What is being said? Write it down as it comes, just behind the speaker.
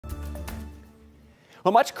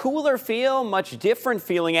A much cooler feel, much different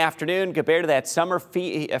feeling afternoon compared to that summer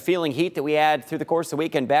feeling heat that we had through the course of the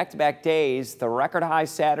weekend. Back-to-back days. The record high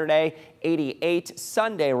Saturday, 88.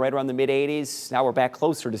 Sunday, right around the mid-80s. Now we're back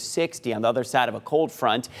closer to 60 on the other side of a cold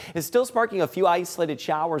front. It's still sparking a few isolated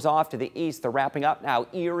showers off to the east. They're wrapping up now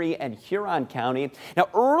Erie and Huron County. Now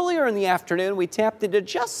earlier in the afternoon, we tapped into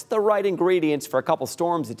just the right ingredients for a couple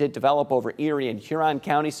storms that did develop over Erie and Huron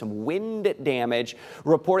County. Some wind damage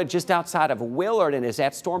reported just outside of Willard, and as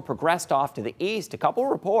that storm progressed off to the east, a couple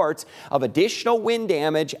reports of additional wind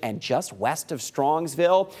damage, and just west of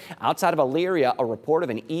Strongsville, outside of Elyria, a report of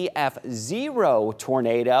an EF0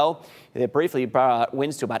 tornado that briefly brought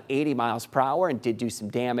winds to about 80 miles per hour and did do some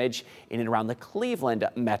damage in and around the Cleveland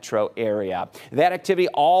metro area. That activity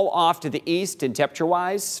all off to the east, and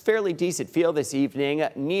temperature-wise, fairly decent feel this evening,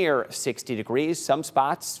 near 60 degrees. Some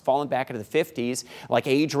spots falling back into the 50s, like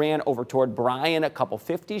Adrian over toward Bryan, a couple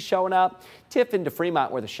 50s showing up. Tiffin to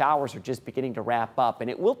Fremont, where the showers are just beginning to wrap up, and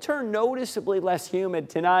it will turn noticeably less humid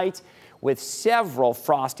tonight, with several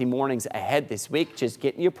frosty mornings ahead this week. Just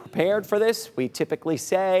getting you prepared for this. We typically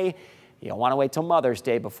say you don't want to wait till Mother's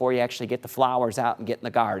Day before you actually get the flowers out and get in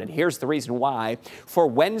the garden. Here's the reason why. For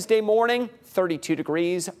Wednesday morning, 32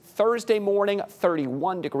 degrees. Thursday morning,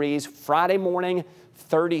 31 degrees. Friday morning,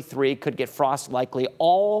 33. Could get frost likely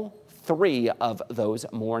all 3 of those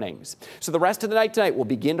mornings. So the rest of the night tonight will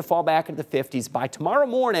begin to fall back into the 50s. By tomorrow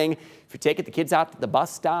morning, if you're taking the kids out to the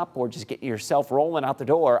bus stop or just getting yourself rolling out the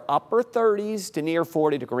door, upper 30s to near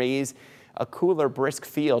 40 degrees. A cooler, brisk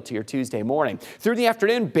feel to your Tuesday morning. Through the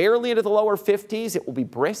afternoon, barely into the lower 50s. It will be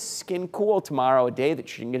brisk and cool tomorrow, a day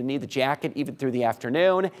that you're going to need the jacket even through the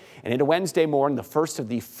afternoon. And into Wednesday morning, the first of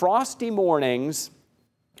the frosty mornings,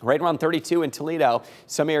 right around 32 in Toledo.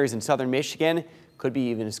 Some areas in southern Michigan could be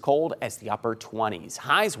even as cold as the upper 20s.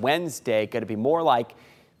 Highs Wednesday going to be more like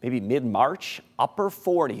maybe mid-March, upper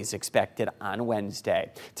 40s expected on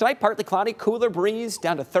Wednesday. Tonight, partly cloudy, cooler breeze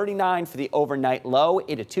down to 39 for the overnight low.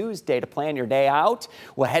 Into Tuesday to plan your day out.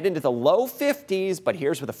 We'll head into the low 50s, but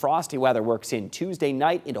here's where the frosty weather works in. Tuesday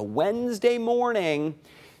night into Wednesday morning,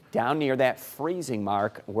 down near that freezing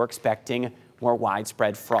mark, we're expecting more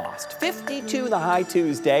widespread frost. 52 the high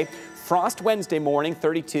Tuesday. Frost Wednesday morning,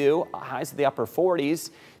 32, highs of the upper 40s.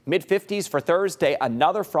 Mid-50s for Thursday,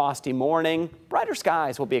 another frosty morning. Brighter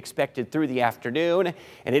skies will be expected through the afternoon.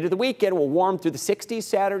 And into the weekend, we'll warm through the 60s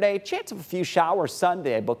Saturday. Chance of a few showers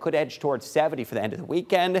Sunday, but could edge towards 70 for the end of the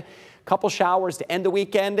weekend. Couple showers to end the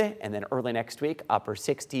weekend, and then early next week, upper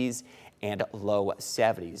 60s and low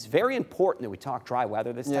 70s. Very important that we talk dry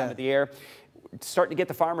weather this time of the year. Starting to get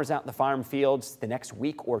the farmers out in the farm fields. The next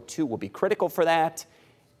week or two will be critical for that.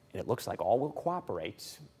 And it looks like all will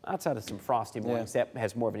cooperate. Outside of some frosty mornings, that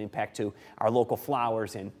has more of an impact to our local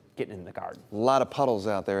flowers and getting in the garden. A lot of puddles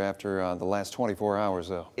out there after the last 24 hours,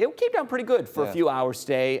 though. It came down pretty good for a few hours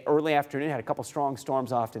today. Early afternoon, had a couple strong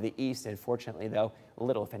storms off to the east. And fortunately, though,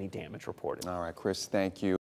 little, if any, damage reported. All right, Chris, thank you.